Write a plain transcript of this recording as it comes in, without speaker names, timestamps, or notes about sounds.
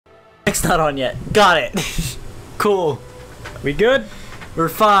Mic's not on yet. Got it. Cool. We good? We're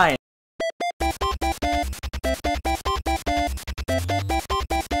fine.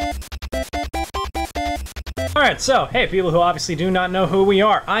 Alright, so, hey, people who obviously do not know who we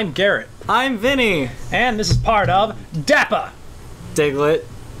are. I'm Garrett. I'm Vinnie. And this is part of DAPA. Diglett.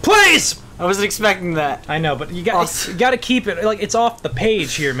 Please! I wasn't expecting that. I know, but you got to keep it, like, it's off the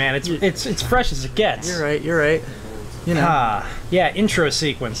page here, man. It's fresh as it gets. You're right, you're right. You know. Yeah, intro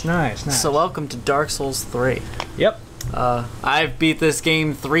sequence. Nice, nice. So welcome to Dark Souls 3. Yep. I've beat this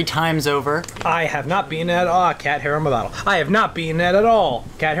game 3 times over. I have not beaten it at all. Cat hair on my bottle. I have not beaten it at all.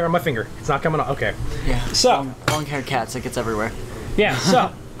 Cat hair on my finger. It's not coming off. Okay. Yeah. So. Long-haired cats, it gets everywhere. Yeah,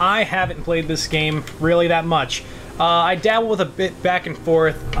 so, I haven't played this game really that much. I dabble with a bit back and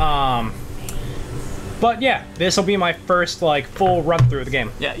forth, but yeah, this will be my first, like, full run through the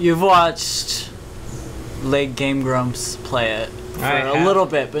game. Yeah, you've watched Leg Game Grumps play it for a little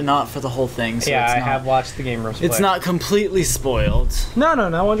bit, but not for the whole thing. So yeah, it's I have watched the Game Grumps play. It's not completely spoiled. No,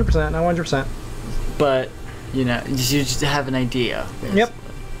 not 100%, not 100%. But, you know, you just have an idea. Basically. Yep.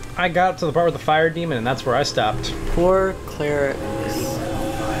 I got to the part with the fire demon, and that's where I stopped. Poor cleric.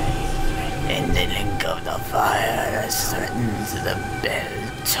 In the link of the fire threatens the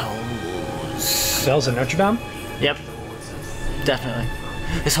bell tolls. Bells in Notre Dame? Yep. Definitely.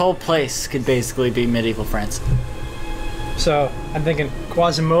 This whole place could basically be medieval France. So, I'm thinking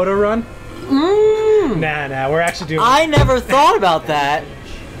Quasimodo run? Nah, we're actually doing... I never thought about that.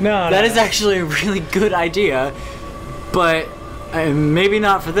 No, That is actually a really good idea, but maybe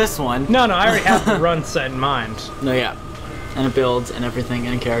not for this one. No, I already have the run set in mind. No, yeah. And a build and everything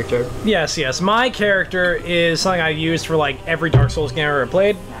and a character. Yes. My character is something I used for like every Dark Souls game I've ever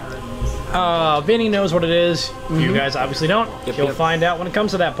played. Vinnie knows what it is. You guys obviously don't. You'll find out when it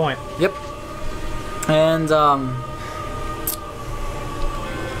comes to that point. Yep. And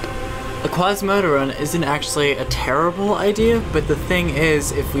a Quasimodo run isn't actually a terrible idea, but the thing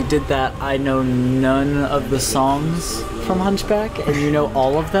is, if we did that, I know none of the songs from Hunchback, and you know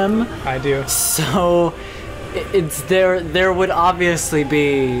all of them. I do. So it's there would obviously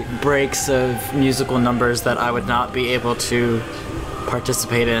be breaks of musical numbers that I would not be able to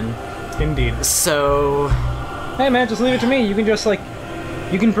participate in. Indeed. So hey man, just leave it to me. You can just like,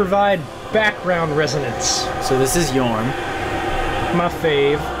 you can provide background resonance. So this is Yorm. My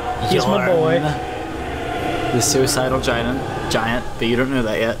fave. He's my boy. The suicidal giant, but you don't know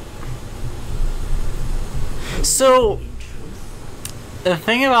that yet. So the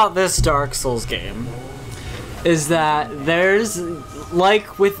thing about this Dark Souls game is that there's,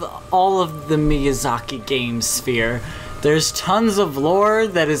 like with all of the Miyazaki game sphere, there's tons of lore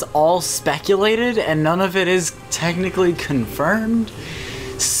that is all speculated and none of it is technically confirmed.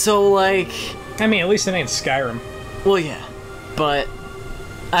 So like, I mean, at least it ain't Skyrim. well, yeah, but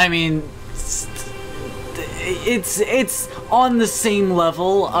I mean, it's on the same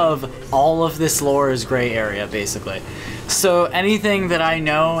level of all of this lore is gray area, basically. So anything that I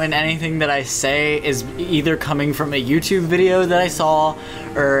know and anything that I say is either coming from a YouTube video that I saw,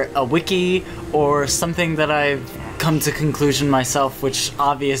 or a wiki, or something that I've come to conclusion myself, which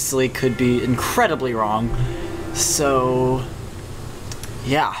obviously could be incredibly wrong. So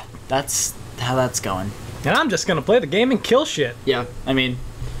yeah, that's how that's going. And I'm just gonna play the game and kill shit. Yeah, I mean,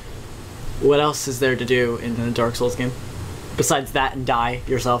 what else is there to do in a Dark Souls game? Besides that and die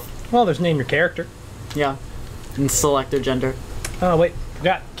yourself. Well, there's name your character. Yeah. And select their gender. Oh, wait.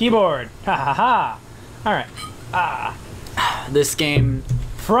 Forgot. Keyboard. Ha ha ha. Alright. This game...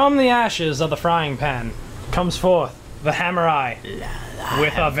 From the ashes of the frying pan comes forth the Hamurai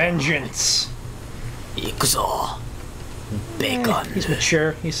with a vengeance. Ikuzo. Bacon. He's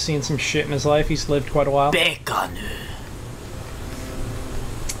mature. He's seen some shit in his life. He's lived quite a while. Bacon.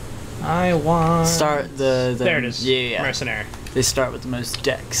 I want... Start the there it is. Yeah. Mercenary. They start with the most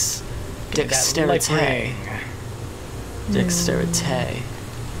dexterity. Dexterity.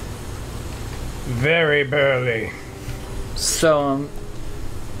 Very burly. So,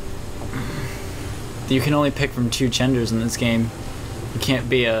 you can only pick from 2 genders in this game. You can't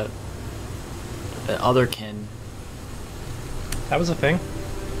be a otherkin. That was a thing.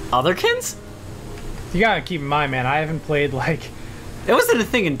 Otherkins? You gotta keep in mind, man, I haven't played, like... It wasn't a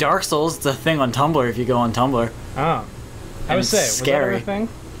thing in Dark Souls, it's a thing on Tumblr if you go on Tumblr. Oh. I would say, was scary. that a thing?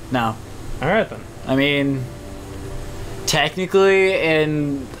 No. Alright then. I mean, technically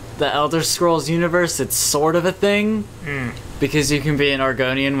in the Elder Scrolls universe, it's sort of a thing. Because you can be an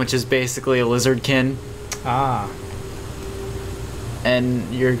Argonian, which is basically a lizardkin. Ah.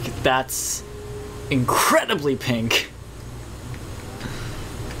 And that's incredibly pink.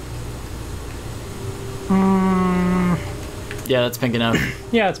 Yeah, that's pink enough.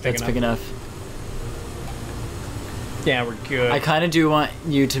 Yeah, it's big That's enough. big enough. Yeah, we're good. I kind of do want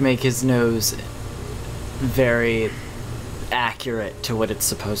you to make his nose very accurate to what it's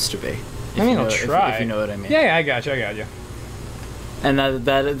supposed to be. I mean, I'll try. If you know what I mean. Yeah, I got you. And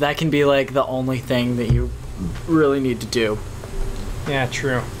that can be like the only thing that you really need to do, Yeah,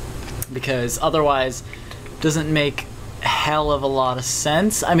 true. because otherwise it doesn't make a hell of a lot of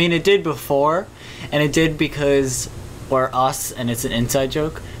sense. I mean, it did before, and it did because we're us and it's an inside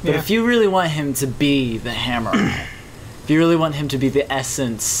joke. But Yeah. if you really want him to be the Hamurai, if you really want him to be the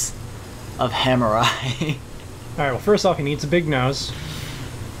essence of Hamurai, Alright, well, first off, he needs a big nose.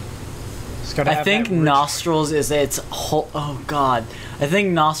 He's gotta I have think that rich- nostrils is its whole. Oh God, I think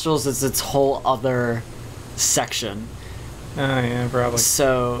nostrils is its whole other section. Oh, yeah, probably.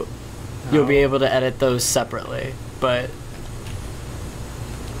 So you'll be able to edit those separately. But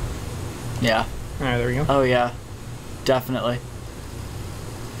yeah. Alright, there we go. Oh yeah, definitely.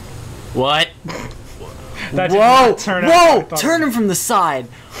 What? That did Whoa! not turn out how I Whoa! thought Turn it him from the side.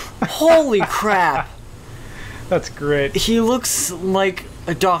 Holy crap! would. That's great. He looks like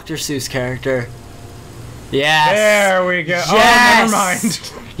a Dr. Seuss character. Yes. There we go. Yes! Oh, never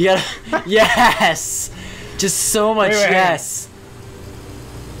mind. Yeah. Yes. Just so much Wait, hang on. yes.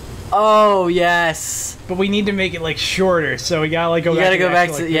 Oh yes. But we need to make it like shorter, so we gotta like go You back gotta to go the back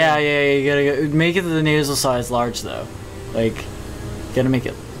actual, to like, yeah. thing. You gotta go make it the nasal size large though. Like, you gotta make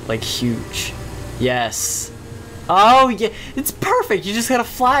it like huge. Yes. Oh yeah, it's perfect. You just gotta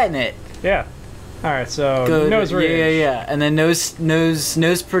flatten it. Yeah. Alright, so Good. nose ridge. Yeah. And then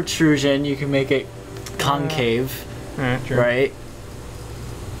nose protrusion. You can make it concave, Alright, true. right?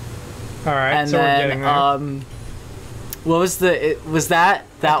 Alright, And so we're then getting there. what was was that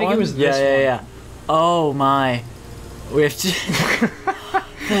I think one? it was this one. Yeah. Oh my. We have to.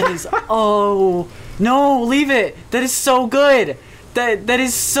 That is. Oh no! Leave it. That is so good. That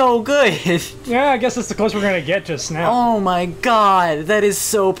is so good. Yeah, I guess that's the closest we're gonna get just now. Oh my god, that is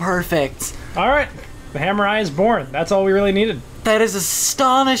so perfect. Alright, the Hamurai is born. That's all we really needed. That is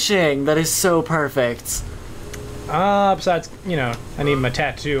astonishing. That is so perfect. Besides, you know, I need my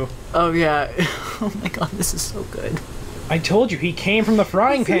tattoo. Oh yeah. Oh my god, this is so good. I told you, he came from the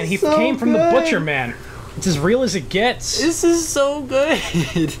frying pan. He so came from the good. butcher man. It's as real as it gets. This is so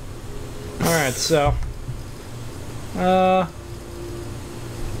good. Alright, so...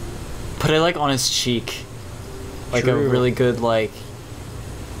 Put it like on his cheek. Like True. a really good like.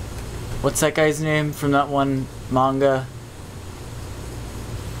 What's that guy's name from that one manga?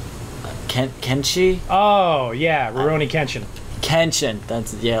 Kenshi? Oh, yeah, Rurouni Kenshin. Kenshin.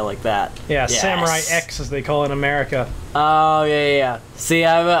 That's like that. Yeah, Yes. Samurai X, as they call it in America. Oh yeah. See,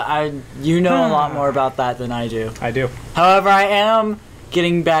 you know a lot more about that than I do. I do. However, I am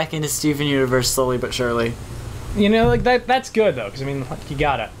getting back into Steven Universe slowly but surely. You know, like, that's good, though, because, I mean, like, you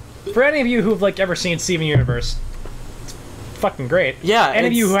gotta. For any of you who've, like, ever seen Steven Universe, it's fucking great. Yeah, Any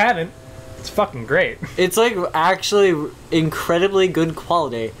of you it's- who haven't, it's fucking great. It's like actually incredibly good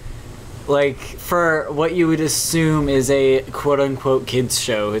quality. Like for what you would assume is a quote-unquote kids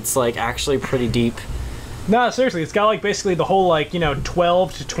show, it's like actually pretty deep. No, seriously, it's got, like, basically the whole, like, you know,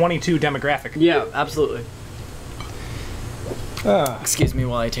 12 to 22 demographic. Yeah, absolutely. Excuse me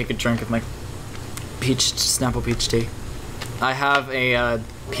while I take a drink of my Snapple peach tea. I have a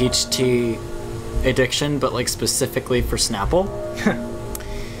peach tea addiction, but like specifically for Snapple.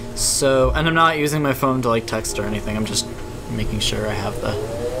 So, and I'm not using my phone to like text or anything. I'm just making sure I have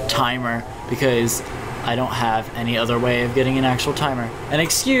the timer because I don't have any other way of getting an actual timer. And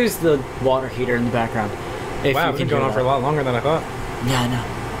excuse the water heater in the background. If Wow, you it's can been going hear on for a that. lot longer than I thought. Yeah, I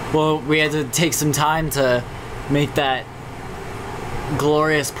know. Well, we had to take some time to make that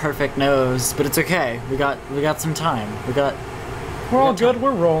glorious, perfect nose, but it's okay. We got some time. We're all good.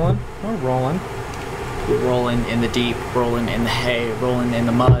 We're rolling. We're rolling. Rolling in the deep, rolling in the hay, rolling in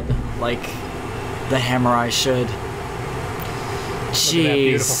the mud, like the Hamurai should. Look at that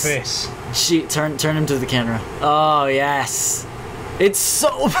beautiful Jeez. face. Turn him to the camera. Oh yes. It's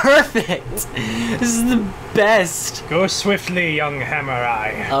so perfect. This is the best. Go swiftly, young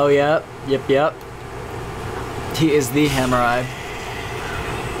Hamurai. Oh yep. He is the Hamurai.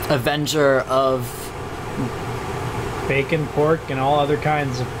 Avenger of Bacon, pork, and all other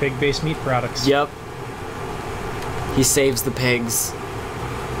kinds of pig-based meat products. Yep. He saves the pigs.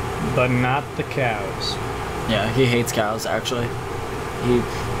 But not the cows. Yeah, he hates cows, actually.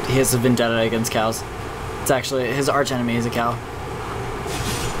 He has a vendetta against cows. It's actually, his archenemy is a cow.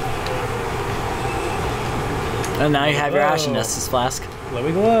 And now you have your Ashen Estus flask.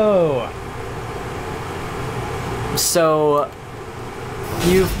 Glowy glow. So,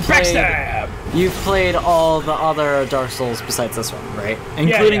 you've played Backstab! You've played all the other Dark Souls besides this one, right?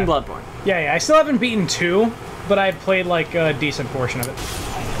 Including yeah. Bloodborne. Yeah. I still haven't beaten 2, but I've played like a decent portion of it.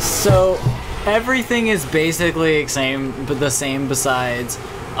 So everything is basically the same besides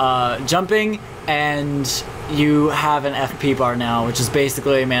jumping, and you have an FP bar now, which is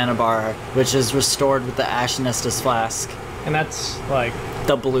basically a mana bar, which is restored with the Ashen Estus Flask. And that's like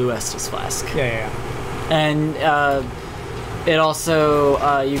the blue Estus Flask. Yeah. And it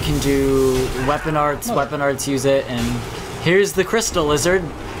also you can do weapon arts. Oh. Weapon arts use it, and here's the Crystal Lizard,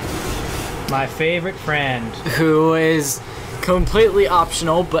 my favorite friend, who is completely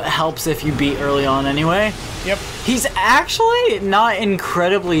optional, but helps if you beat early on anyway. Yep. He's actually not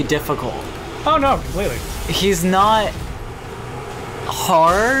incredibly difficult. Oh no, completely. He's not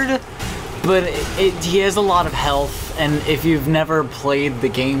hard, but he has a lot of health, and if you've never played the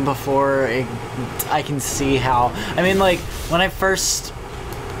game before, I can see how. I mean, like, when I first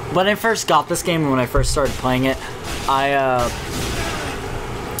got this game and when I first started playing it, I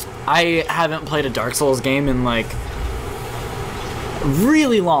haven't played a Dark Souls game in like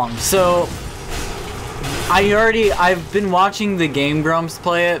really long, so I've been watching the Game Grumps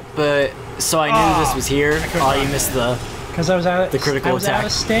play it, but so I knew this was here. Oh, you missed the because I was out of the critical attack. Out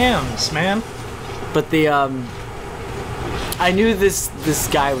of stams, man. But the I knew this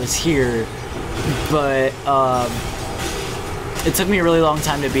guy was here, but it took me a really long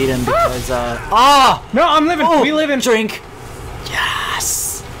time to beat him because no, I'm living. Oh, we live in drink.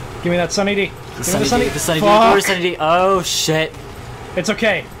 Yes. Give me that Sunny D. The Sunny D. The Sunny D. Where's Sunny D? Oh shit. It's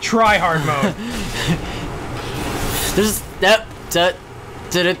okay. Try hard mode. There's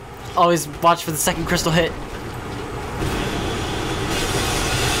did it. Always watch for the second crystal hit.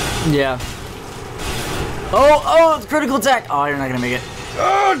 Yeah. Oh, critical attack. Oh, you're not gonna make it.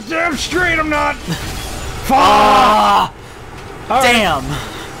 Oh, damn straight I'm not. Ah! Damn.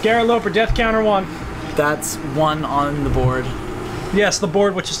 Right. Garrett Loper, death counter 1. That's 1 on the board. Yes, the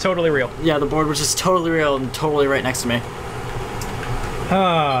board which is totally real. Yeah, the board which is totally real and totally right next to me.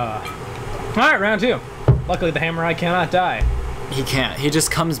 Alright, round 2. Luckily the Hamurai cannot die. He can't. He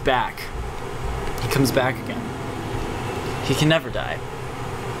just comes back. He comes back again. He can never die.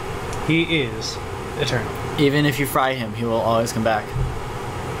 He is eternal. Even if you fry him, he will always come back.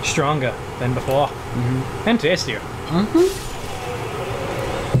 Stronger than before. Mm-hmm. And tastier. Mm-hmm.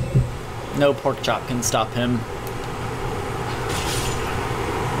 No pork chop can stop him.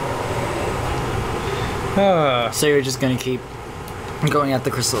 So you're just gonna keep going at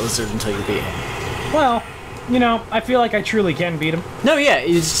the Crystal Lizard until you beat him? Well, you know, I feel like I truly can beat him. No, yeah,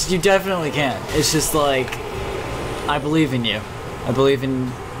 you definitely can. It's just like, I believe in you. I believe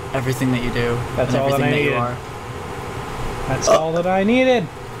in everything that you do. That's and all everything that I needed. You are. That's all that I needed.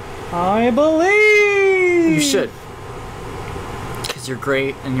 I believe! You should. Because you're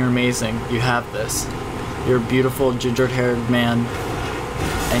great and you're amazing. You have this. You're a beautiful ginger-haired man.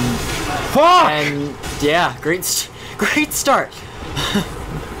 And... Fuck! And, yeah, great start.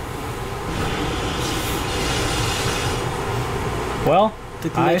 Well,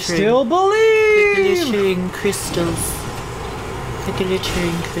 I still believe! The glittering crystals. The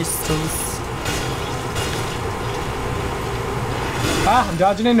glittering crystals. Ah, I'm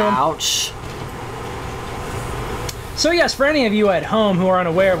dodging into him. Ouch. So yes, for any of you at home who are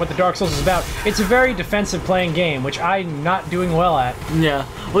unaware of what the Dark Souls is about, it's a very defensive playing game, which I'm not doing well at. Yeah.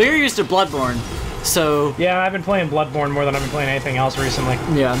 Well, you're used to Bloodborne, so... Yeah, I've been playing Bloodborne more than I've been playing anything else recently.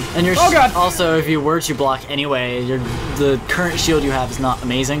 Yeah, and you're... Oh god! Also, if you were to block anyway, the current shield you have is not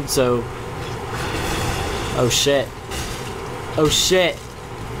amazing, so... Oh shit. Oh shit.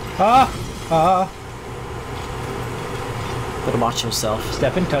 Better watch yourself.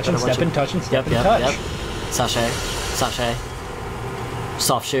 Steppin', touchin', steppin', touchin', steppin', touch. Yep. Sachet.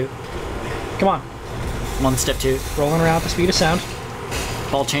 Soft shoe. Come on. 1 step 2. Rolling around at the speed of sound.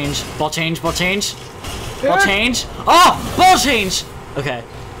 Ball change. Ball change. Ball change. Ball change. Oh! Ball change! Okay.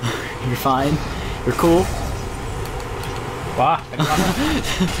 You're fine. You're cool. Wow.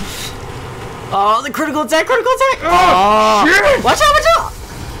 Oh, the critical attack! Critical attack! Oh, shit! Watch out! Watch out!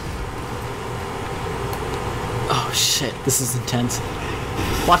 Oh shit! This is intense.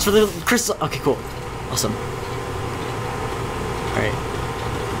 Watch for the crystal. Okay, cool. Awesome. All right.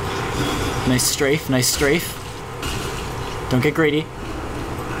 Nice strafe. Nice strafe. Don't get greedy.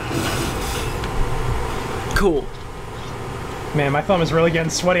 Cool. Man, my thumb is really getting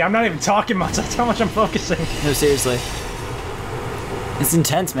sweaty. I'm not even talking much. That's how much I'm focusing. No, seriously. It's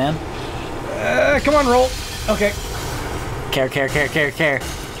intense, man. Come on, roll. Okay. Care.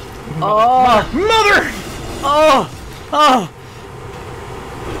 Oh! Mother! Oh! Oh!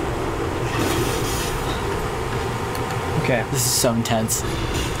 Okay. This is so intense.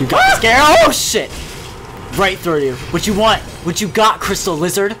 You got this, Garrett. Oh shit! Right through you. What you want? What you got, Crystal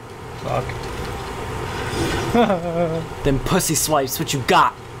Lizard? Fuck. Them pussy swipes. What you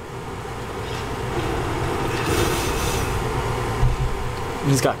got?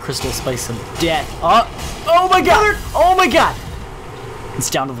 He's got Crystal Spice of Death. Oh my god! Oh my god! It's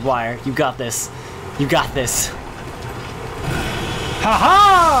down to the wire. You got this. You got this.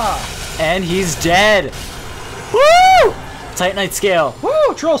 Ha-ha! And he's dead. Woo! Titanite scale.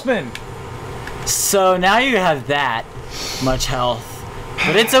 Woo! Troll spin. So now you have that much health,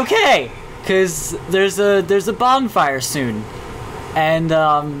 but it's okay because there's a bonfire soon, and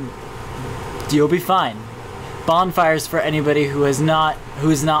you'll be fine. Bonfires, for anybody who is not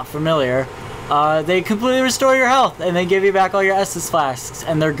familiar, they completely restore your health and they give you back all your Estus flasks,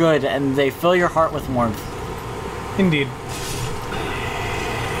 and they're good and they fill your heart with warmth. Indeed.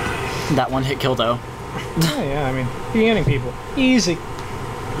 That one hit kill though. Oh, yeah, I mean, beginning people. Easy.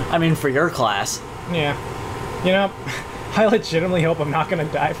 I mean, for your class. Yeah. You know, I legitimately hope I'm not going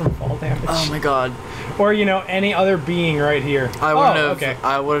to die from fall damage. Oh my god. Or, you know, any other being right here. I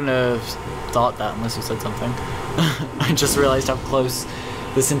wouldn't have thought that unless you said something. I just realized how close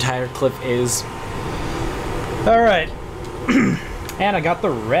this entire cliff is. Alright. And I got the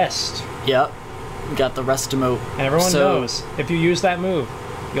rest. Yep. Got the rest emote. And everyone knows, if you use that move,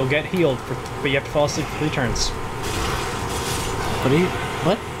 you'll get healed, but you have to fall asleep for 3 turns.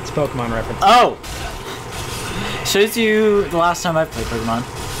 What? It's a Pokemon reference. Oh! Shows you the last time I played Pokemon.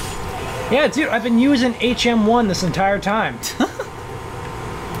 Yeah, dude, I've been using HM1 this entire time. It's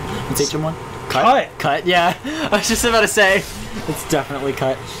HM1? Cut. Cut, yeah. I was just about to say, it's definitely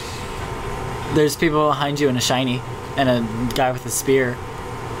cut. There's people behind you in a shiny, and a guy with a spear,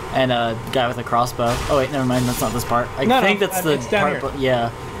 and a guy with a crossbow. Oh wait, never mind, that's not this part. I think that's the part,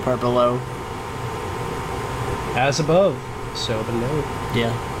 part below. As above, so below.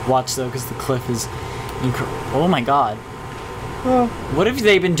 Yeah, watch though, because the cliff is oh my god. Well, what have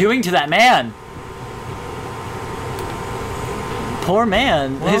they been doing to that man? Poor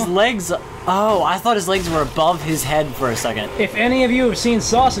man. Well, his legs... Oh, I thought his legs were above his head for a second. If any of you have seen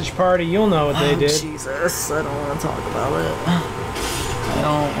Sausage Party, you'll know what they did. Jesus, I don't want to talk about it. I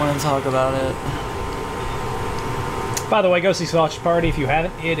don't want to talk about it. By the way, go see Sausage Party if you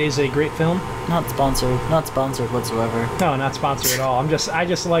haven't. It is a great film. Not sponsored. Not sponsored whatsoever. No, not sponsored at all. I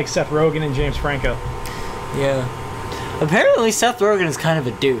just like Seth Rogen and James Franco. Yeah. Apparently Seth Rogen is kind of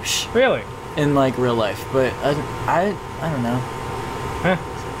a douche. Really? In like real life, but I don't know.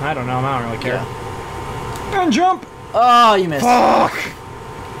 I don't know. I don't really care. Yeah. And jump. Oh, you missed. Fuck.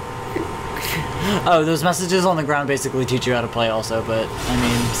 Oh, those messages on the ground basically teach you how to play also, but I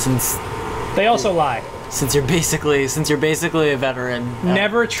mean, since they also lie. Since you're basically a veteran.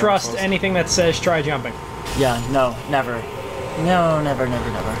 Never trust anything that says try jumping. Yeah, no, never. No, never.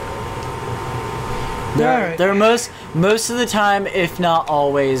 They're most of the time, if not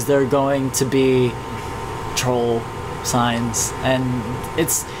always, they're going to be troll signs, and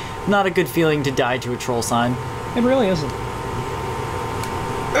it's not a good feeling to die to a troll sign. It really isn't.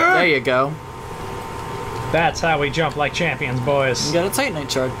 There you go. That's how we jump like champions, boys. You got a Titanite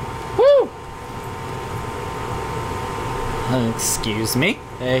shard. Woo! Excuse me.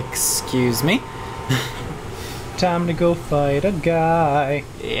 Time to go fight a guy.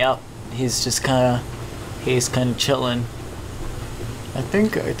 Yep. He's kind of chilling. I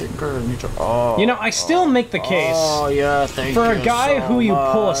think I need to. Oh. You know, I still make the case. Oh yeah, thank you. For a guy so who you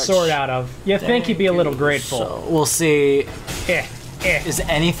pull a much. sword out of, you think he'd be a little grateful. So, we'll see. Is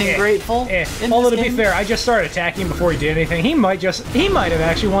anything grateful? Although to be fair, I just started attacking him before he did anything. He might have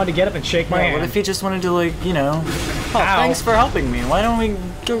actually wanted to get up and shake my hand. What if he just wanted to, like, you know, thanks for helping me. Why don't we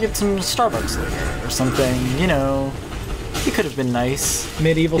go get some Starbucks later or something? You know, he could have been nice.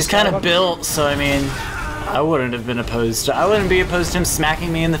 Medieval. He's kind of built, so I mean, I wouldn't be opposed to him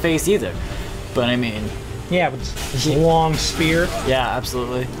smacking me in the face either. But I mean, yeah, with his long spear. Yeah,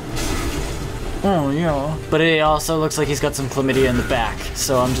 absolutely. Oh, yeah. But it also looks like he's got some chlamydia in the back,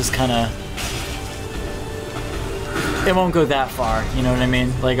 so I'm just kind of... It won't go that far, you know what I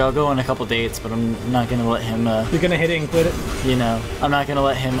mean? Like, I'll go on a couple dates, but I'm not going to let him... You're going to hit it and quit it? You know, I'm not going to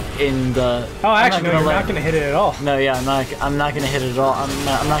let him in the... Oh, actually, no, you're not going to hit it at all. No, yeah, I'm not going to hit it at all. I'm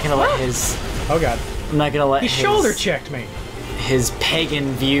not going to let his... Oh, God. I'm not going to let his... He shoulder checked me. His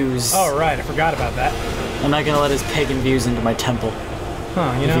pagan views... Oh, right, I forgot about that. I'm not going to let his pagan views into my temple.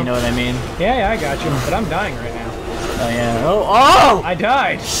 Huh, you know? If you know what I mean. Yeah, I got you, but I'm dying right now. Oh, yeah. Oh! I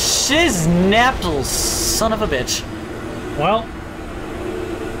died! Shiznapples, son of a bitch. Well,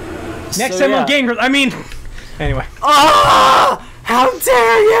 next time I'll gain... Anyway. Oh! How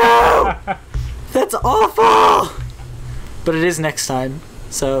dare you! That's awful! But it is next time.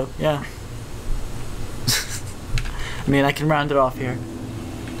 So, yeah. I mean, I can round it off here.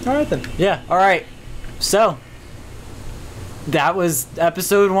 Alright then. Yeah, alright. So, that was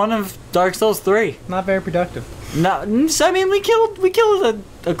episode 1 of Dark Souls 3. Not very productive. No, so, I mean, we killed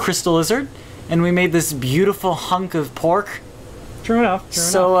a crystal lizard, and we made this beautiful hunk of pork. True enough.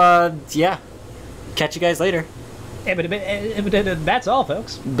 So, yeah. Catch you guys later. That's all,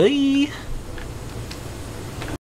 folks. Bye.